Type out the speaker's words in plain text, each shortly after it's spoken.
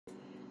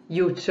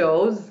You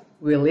chose,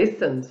 we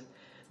listened.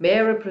 May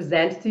I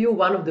represent to you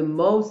one of the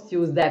most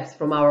used apps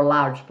from our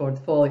large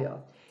portfolio.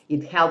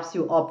 It helps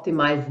you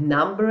optimize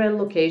number and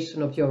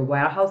location of your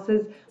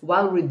warehouses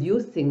while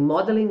reducing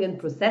modeling and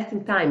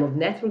processing time of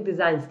network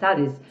design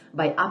studies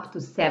by up to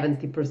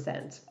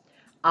 70%.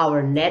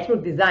 Our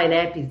network design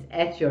app is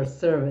at your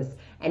service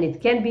and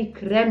it can be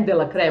creme de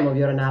la creme of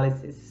your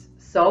analysis.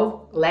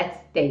 So let's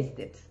taste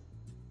it.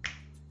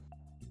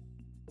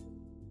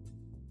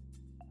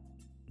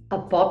 A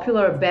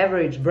popular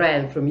beverage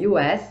brand from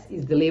US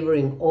is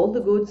delivering all the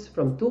goods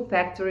from 2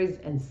 factories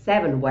and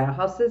 7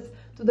 warehouses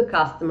to the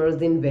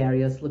customers in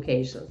various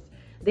locations.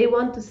 They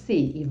want to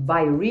see if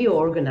by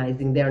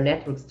reorganizing their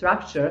network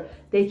structure,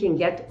 they can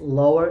get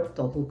lower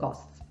total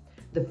costs.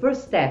 The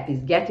first step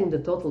is getting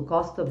the total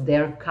cost of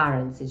their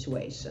current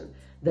situation.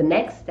 The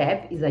next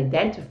step is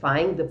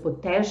identifying the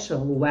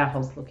potential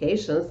warehouse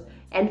locations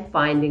and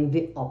finding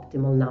the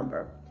optimal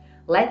number.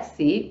 Let's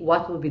see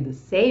what will be the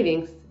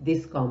savings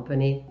this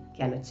company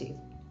can achieve.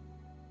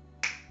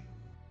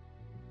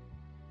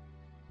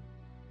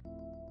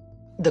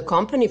 The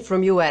company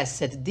from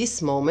US at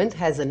this moment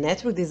has a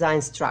network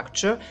design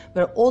structure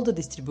where all the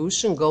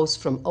distribution goes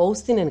from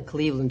Austin and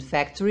Cleveland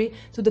factory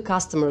to the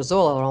customers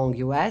all around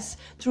US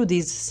through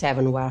these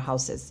 7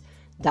 warehouses: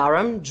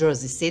 Durham,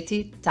 Jersey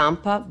City,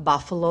 Tampa,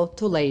 Buffalo,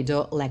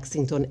 Toledo,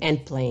 Lexington,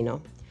 and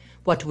Plano.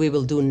 What we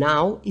will do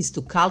now is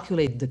to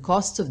calculate the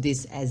cost of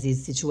this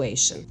as-is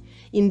situation.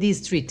 In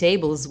these 3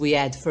 tables, we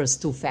add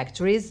first 2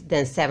 factories,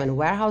 then 7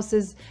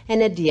 warehouses,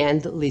 and at the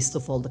end, list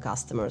of all the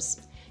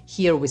customers.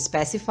 Here we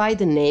specify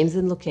the names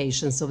and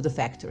locations of the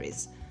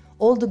factories.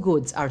 All the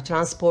goods are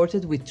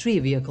transported with 3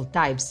 vehicle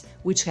types,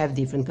 which have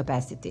different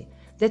capacity.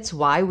 That's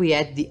why we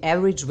add the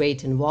average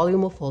weight and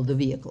volume of all the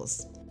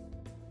vehicles.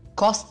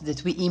 Costs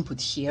that we input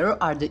here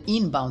are the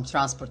inbound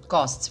transport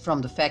costs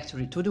from the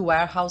factory to the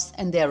warehouse,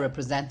 and they are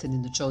represented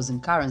in the chosen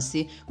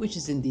currency, which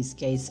is in this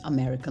case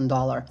American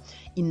dollar.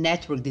 In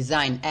Network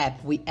Design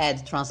app, we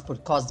add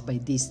transport costs by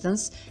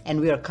distance,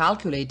 and we are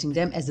calculating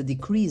them as a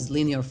decreased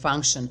linear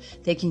function,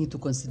 taking into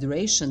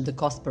consideration the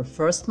cost per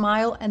first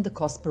mile and the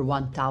cost per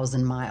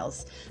 1,000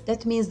 miles.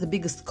 That means the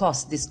biggest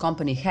cost this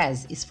company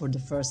has is for the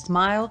first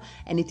mile,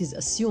 and it is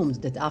assumed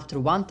that after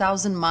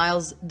 1,000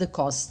 miles, the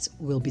costs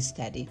will be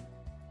steady.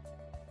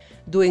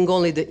 Doing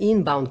only the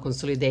inbound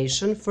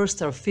consolidation,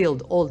 first are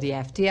filled all the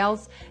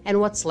FTLs and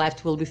what's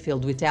left will be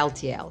filled with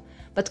LTL.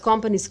 But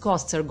companies'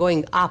 costs are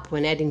going up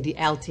when adding the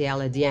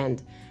LTL at the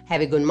end.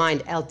 Having in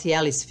mind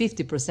LTL is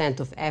 50%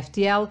 of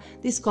FTL,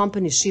 this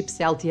company ships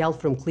LTL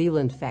from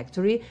Cleveland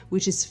factory,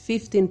 which is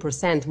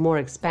 15% more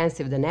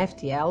expensive than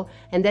FTL,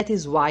 and that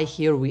is why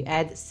here we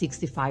add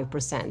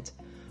 65%.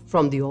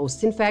 From the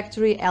Austin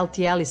factory,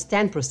 LTL is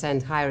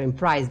 10% higher in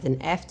price than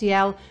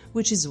FTL,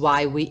 which is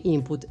why we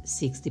input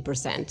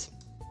 60%.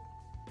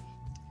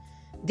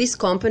 This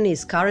company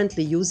is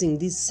currently using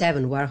these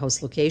 7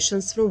 warehouse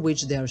locations from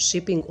which they are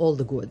shipping all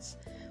the goods.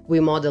 We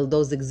model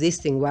those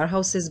existing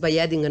warehouses by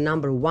adding a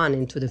number 1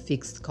 into the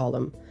fixed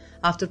column.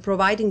 After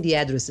providing the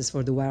addresses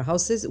for the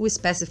warehouses, we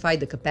specify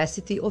the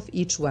capacity of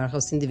each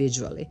warehouse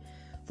individually.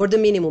 For the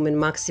minimum and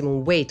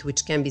maximum weight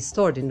which can be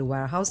stored in the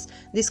warehouse,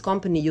 this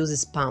company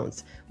uses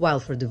pounds, while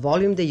for the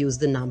volume they use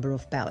the number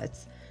of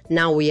pallets.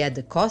 Now we add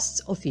the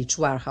costs of each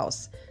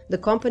warehouse. The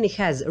company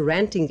has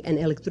renting and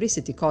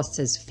electricity costs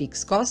as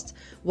fixed costs,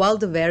 while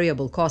the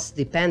variable costs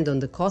depend on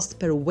the cost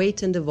per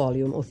weight and the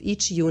volume of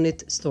each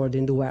unit stored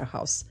in the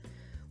warehouse.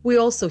 We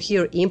also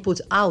here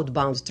input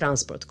outbound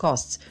transport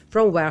costs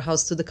from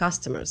warehouse to the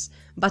customers,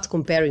 but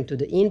comparing to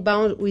the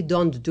inbound, we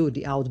don't do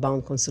the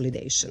outbound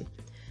consolidation.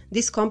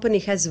 This company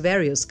has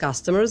various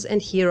customers,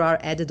 and here are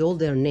added all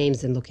their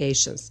names and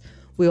locations.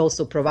 We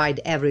also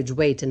provide average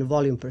weight and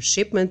volume per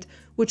shipment,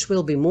 which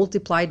will be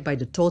multiplied by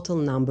the total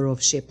number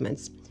of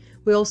shipments.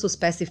 We also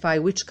specify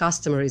which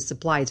customer is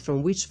supplied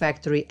from which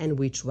factory and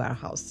which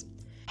warehouse.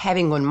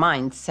 Having in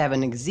mind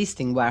 7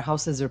 existing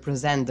warehouses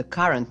represent the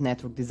current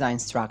network design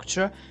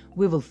structure,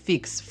 we will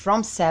fix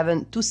from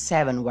 7 to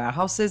 7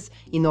 warehouses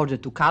in order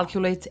to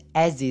calculate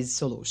as-is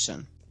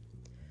solution.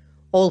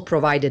 All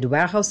provided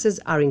warehouses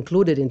are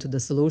included into the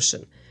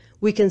solution.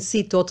 We can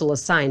see total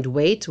assigned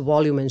weight,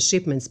 volume and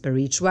shipments per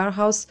each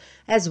warehouse,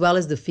 as well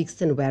as the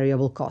fixed and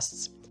variable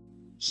costs.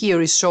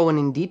 Here is shown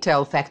in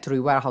detail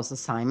factory warehouse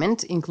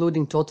assignment,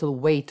 including total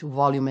weight,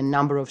 volume and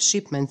number of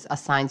shipments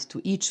assigned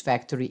to each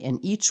factory and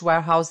each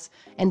warehouse,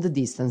 and the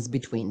distance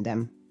between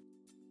them.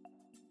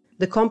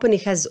 The company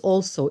has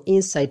also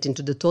insight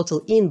into the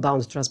total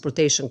inbound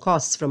transportation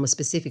costs from a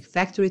specific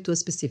factory to a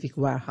specific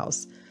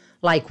warehouse.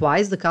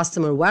 Likewise, the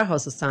customer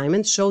warehouse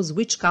assignment shows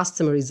which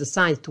customer is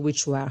assigned to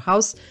which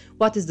warehouse,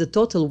 what is the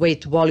total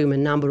weight, volume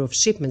and number of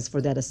shipments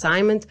for that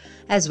assignment,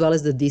 as well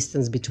as the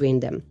distance between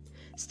them.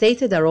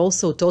 Stated are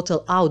also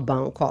total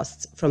outbound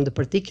costs from the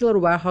particular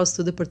warehouse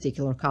to the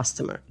particular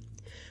customer.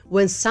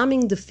 When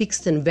summing the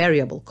fixed and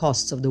variable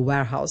costs of the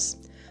warehouse,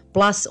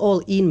 plus all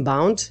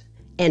inbound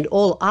and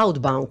all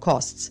outbound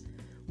costs,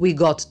 we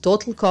got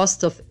total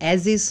cost of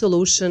as-is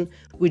solution,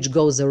 which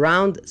goes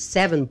around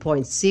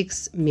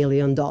 $7.6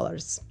 million.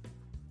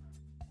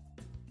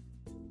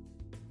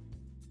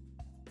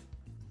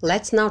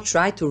 Let's now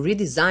try to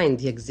redesign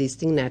the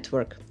existing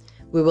network.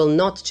 We will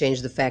not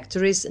change the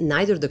factories,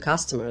 neither the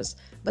customers,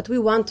 but we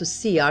want to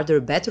see are there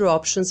better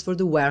options for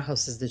the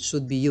warehouses that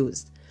should be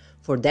used.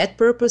 For that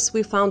purpose,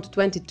 we found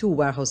 22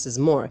 warehouses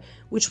more,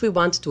 which we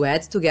want to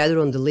add together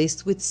on the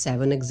list with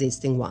 7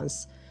 existing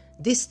ones.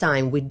 This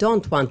time, we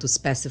don't want to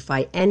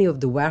specify any of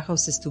the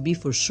warehouses to be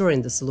for sure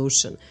in the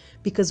solution,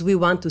 because we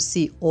want to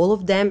see all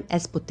of them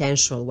as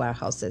potential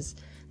warehouses.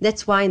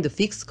 That's why in the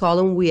fixed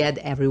column we add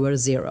everywhere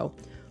 0.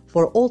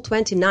 For all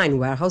 29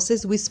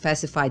 warehouses, we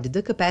specified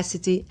the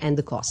capacity and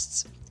the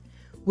costs.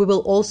 We will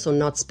also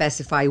not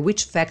specify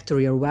which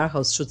factory or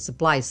warehouse should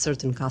supply a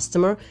certain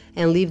customer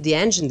and leave the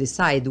engine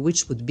decide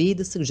which would be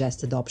the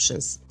suggested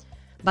options.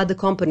 But the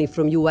company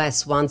from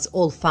US wants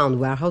all found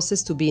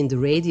warehouses to be in the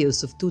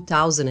radius of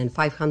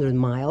 2,500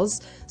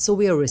 miles, so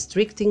we are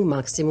restricting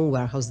maximum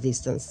warehouse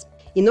distance.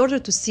 In order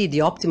to see the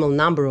optimal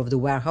number of the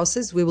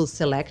warehouses, we will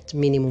select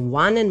minimum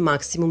 1 and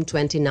maximum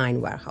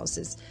 29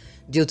 warehouses.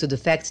 Due to the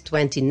fact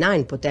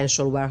 29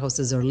 potential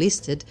warehouses are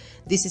listed,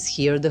 this is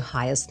here the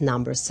highest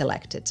number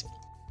selected.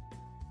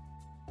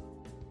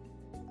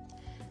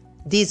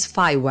 These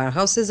 5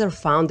 warehouses are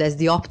found as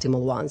the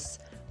optimal ones: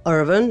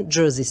 Irvine,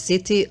 Jersey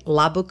City,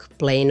 Lubbock,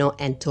 Plano,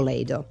 and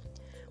Toledo.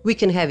 We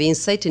can have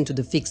insight into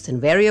the fixed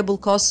and variable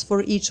costs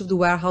for each of the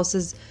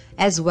warehouses,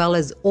 as well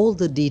as all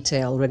the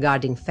detail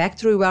regarding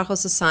factory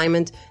warehouse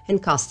assignment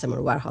and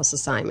customer warehouse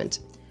assignment.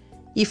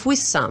 If we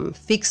sum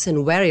fixed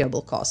and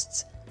variable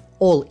costs,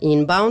 all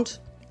inbound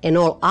and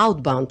all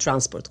outbound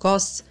transport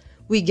costs,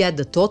 we get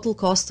the total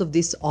cost of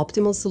this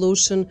optimal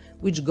solution,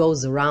 which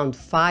goes around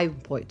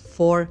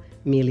 $5.4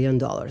 million.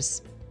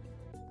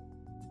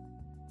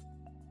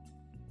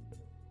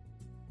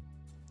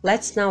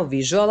 Let's now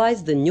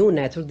visualize the new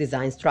network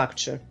design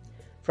structure.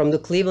 From the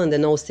Cleveland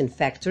and Austin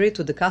factory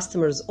to the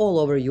customers all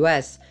over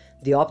US,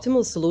 the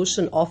optimal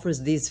solution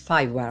offers these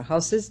 5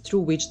 warehouses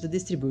through which the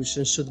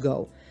distribution should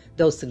go.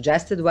 Those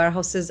suggested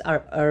warehouses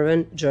are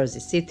Irvine, Jersey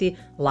City,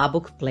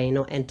 Lubbock,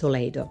 Plano, and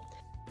Toledo.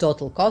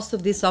 Total cost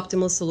of this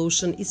optimal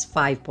solution is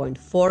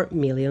 $5.4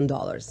 million.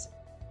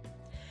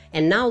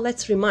 And now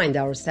let's remind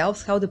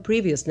ourselves how the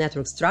previous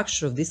network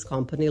structure of this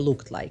company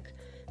looked like.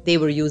 They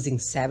were using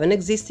 7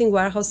 existing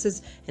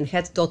warehouses and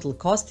had total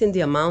cost in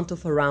the amount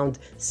of around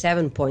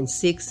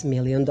 $7.6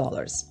 million.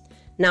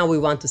 Now we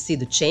want to see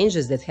the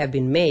changes that have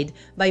been made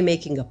by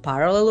making a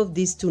parallel of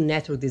these 2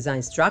 network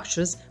design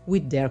structures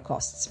with their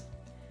costs.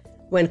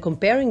 When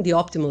comparing the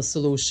optimal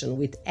solution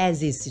with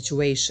as-is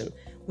situation,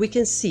 we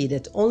can see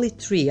that only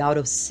 3 out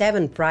of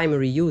 7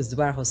 primary used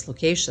warehouse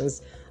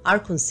locations are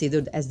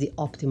considered as the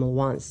optimal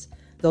ones.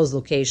 Those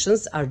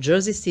locations are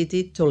Jersey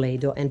City,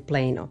 Toledo, and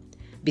Plano.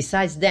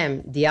 Besides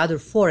them, the other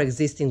 4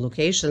 existing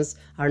locations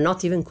are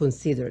not even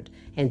considered,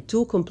 and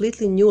 2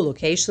 completely new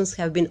locations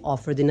have been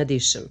offered in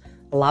addition: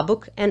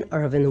 Lubbock and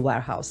Irvine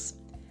warehouse.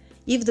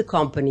 If the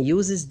company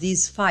uses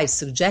these 5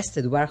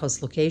 suggested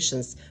warehouse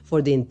locations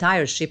for the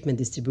entire shipment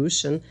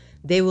distribution,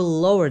 they will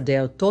lower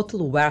their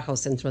total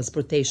warehouse and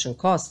transportation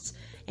costs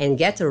and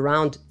get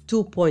around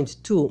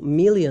 $2.2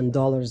 million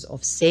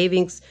of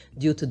savings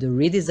due to the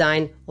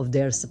redesign of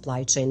their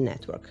supply chain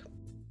network.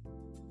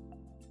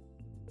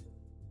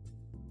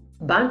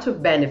 Bunch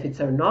of benefits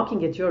are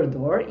knocking at your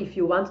door if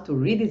you want to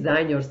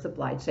redesign your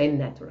supply chain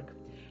network.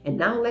 And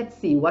now let's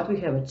see what we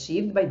have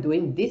achieved by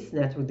doing this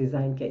network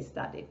design case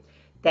study.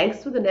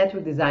 Thanks to the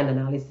network design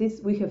analysis,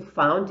 we have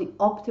found the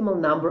optimal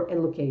number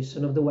and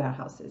location of the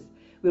warehouses.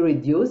 We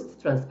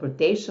reduced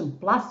transportation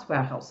plus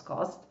warehouse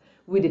cost,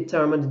 we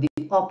determined the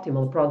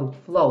optimal product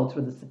flow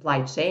through the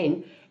supply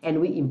chain,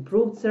 and we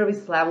improved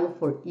service level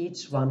for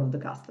each one of the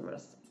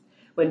customers.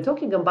 When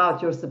talking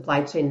about your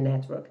supply chain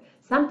network,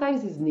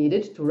 sometimes it's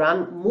needed to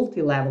run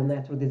multi-level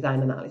network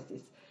design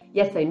analysis.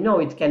 Yes, I know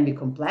it can be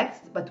complex,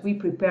 but we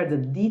prepared a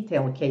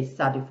detailed case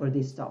study for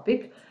this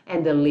topic,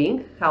 and the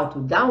link how to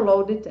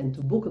download it and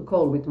to book a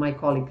call with my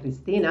colleague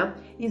Christina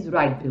is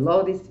right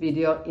below this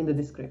video in the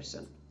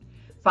description.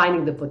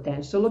 Finding the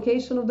potential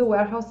location of the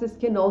warehouses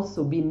can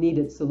also be a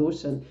needed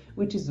solution,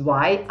 which is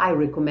why I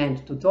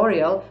recommend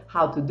tutorial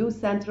how to do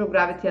center of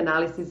gravity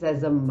analysis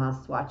as a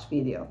must-watch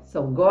video.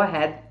 So go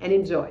ahead and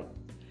enjoy.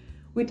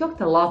 We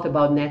talked a lot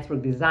about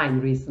network design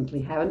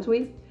recently, haven't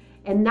we?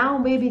 And now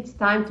maybe it's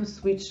time to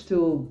switch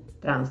to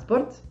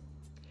transport.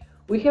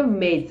 We have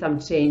made some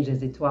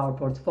changes into our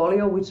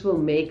portfolio which will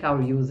make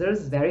our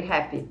users very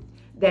happy.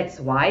 That's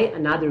why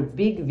another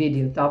big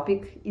video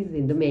topic is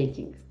in the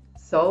making.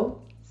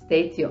 So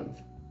stay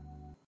tuned.